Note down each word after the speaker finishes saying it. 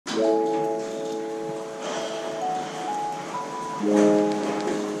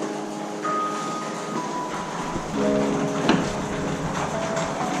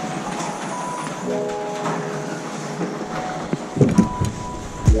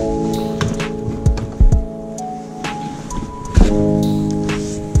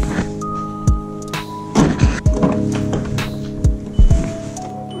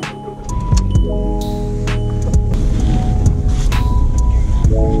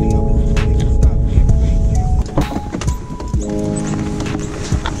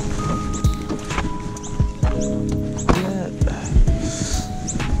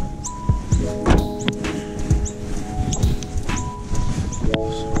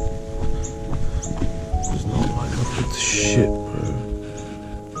Shit, bro.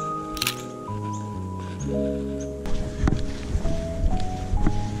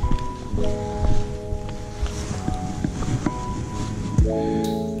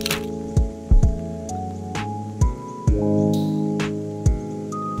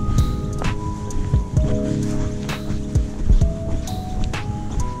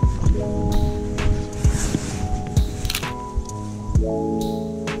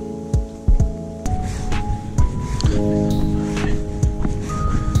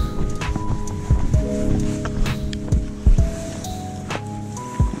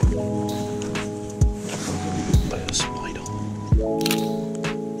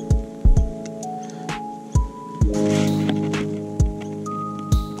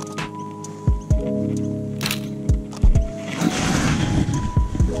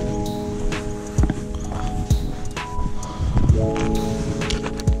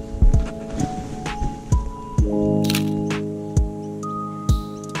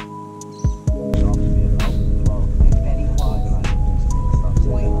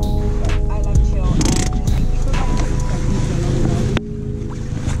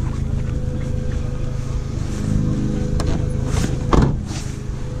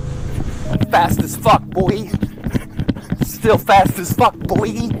 Fast as fuck, boy. Still fast as fuck,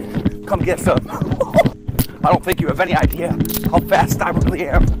 boy. Come get some. I don't think you have any idea how fast I really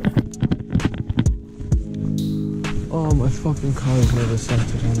am. Oh, my fucking car is never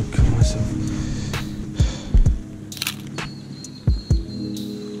started. I want to kill myself.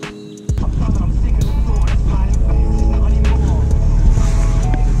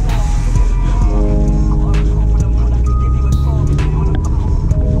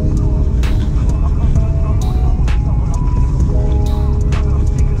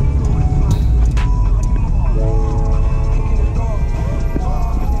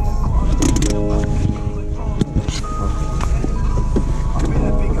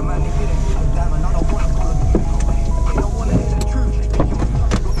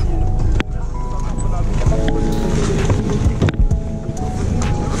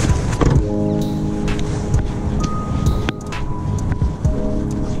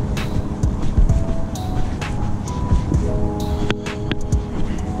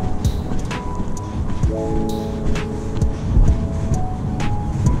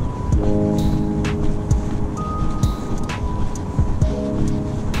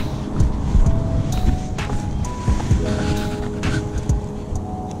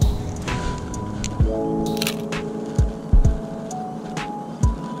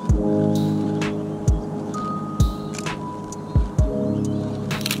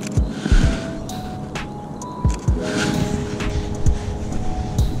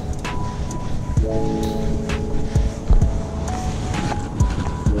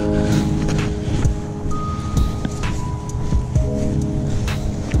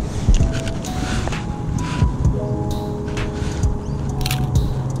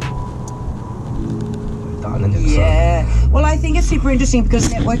 Yeah, well, I think it's super interesting because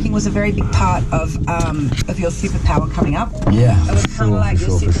networking was a very big part of your superpower coming up. Yeah, it was kind of like your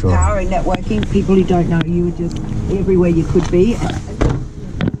superpower in networking. People who don't know you were just everywhere you could be.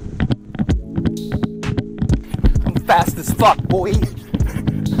 I'm fast as fuck, boy.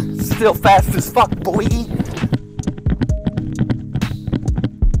 Still fast as fuck, boy.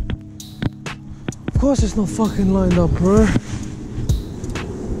 Of course it's not fucking lined up, bro.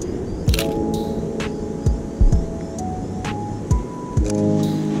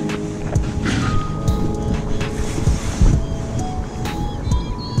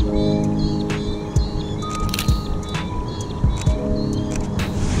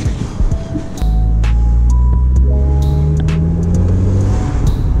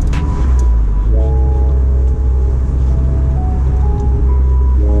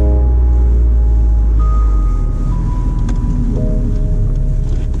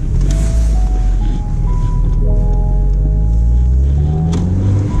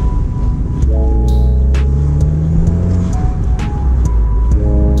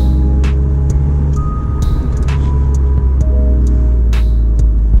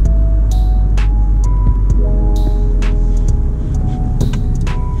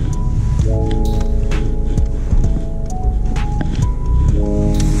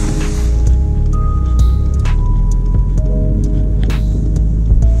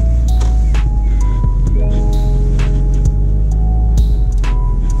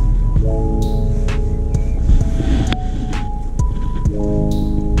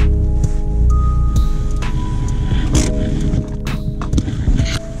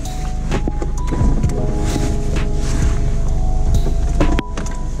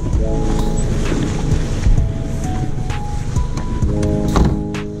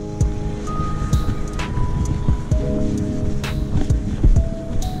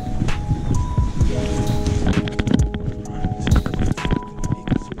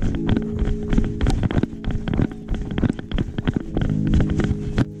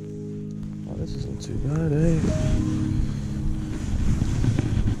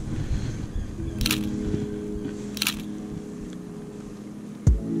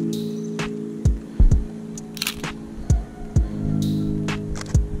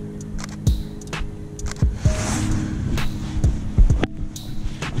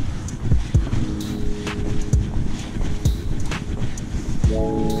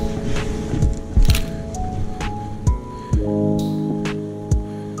 Bye.